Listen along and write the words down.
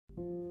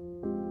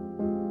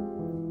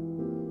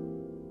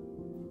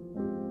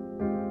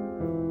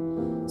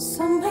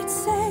Some might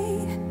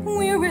say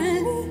we're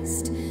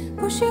released,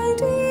 pushing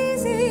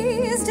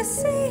daisies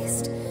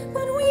deceased,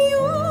 but we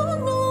all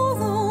know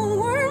the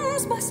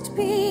worms must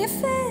be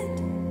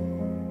fed.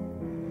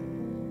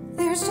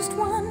 There's just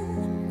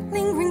one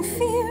lingering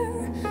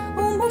fear.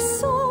 Oh, my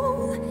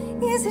soul,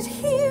 is it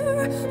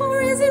here,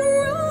 or is it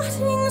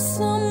rotting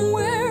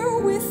somewhere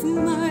with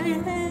my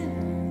head?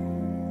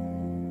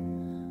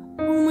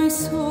 Oh, my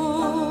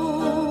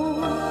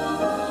soul,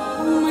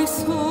 oh, my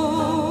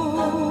soul,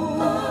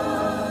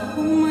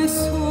 oh, my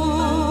soul,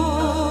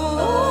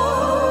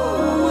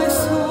 oh, my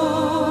soul.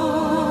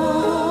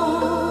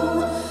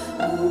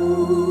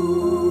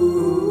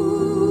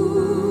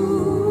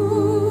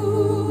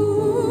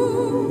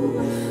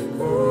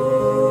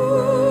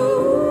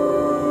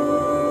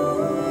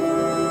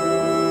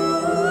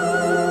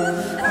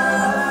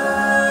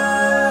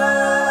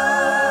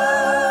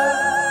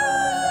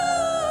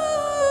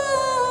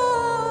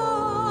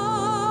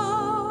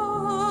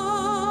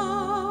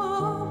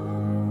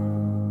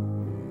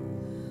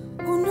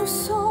 Oh, no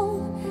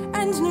soul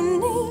and no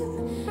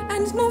name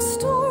and no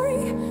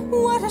story.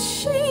 What a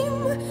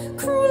shame!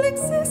 Cruel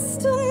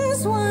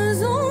existence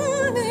was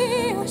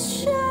only a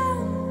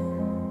sham.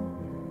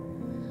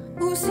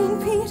 Oh,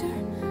 St. Peter,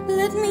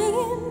 let me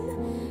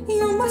in.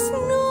 You must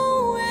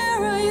know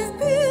where I've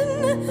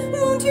been.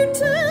 Won't you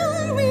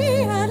tell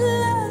me at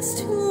last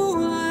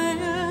who I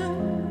am?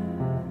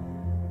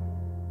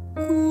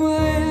 Who I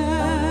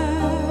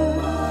am?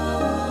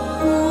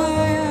 Who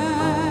I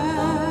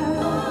am?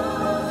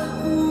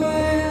 Who I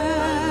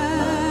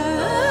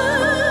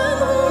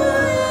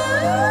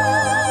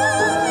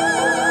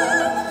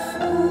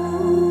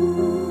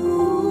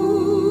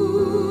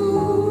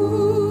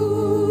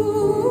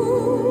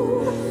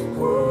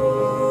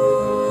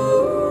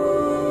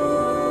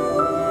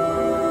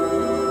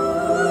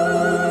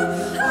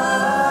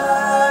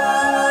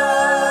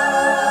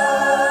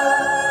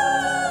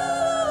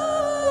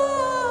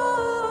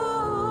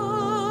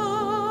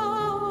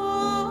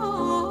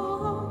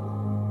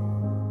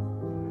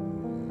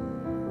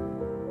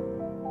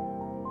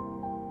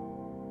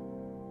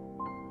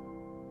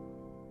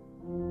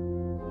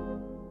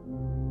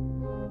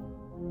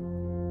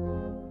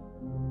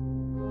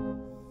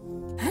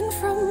And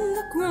from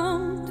the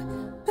ground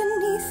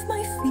beneath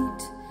my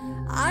feet,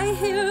 I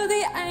hear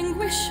the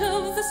anguish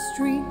of the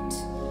street.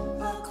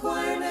 A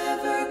choir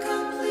never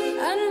complete.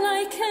 And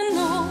like an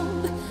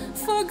old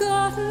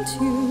forgotten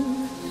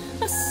tune,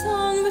 a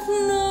song that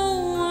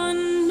no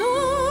one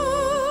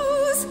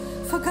knows.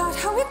 Forgot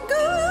how it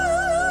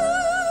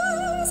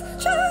goes.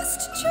 Just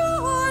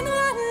John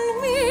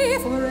and me,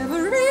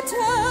 forever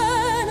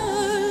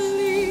eternally.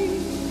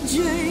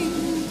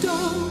 Jane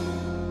Doe.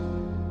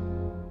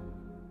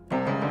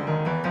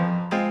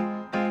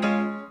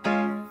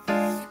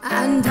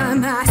 And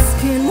I'm asking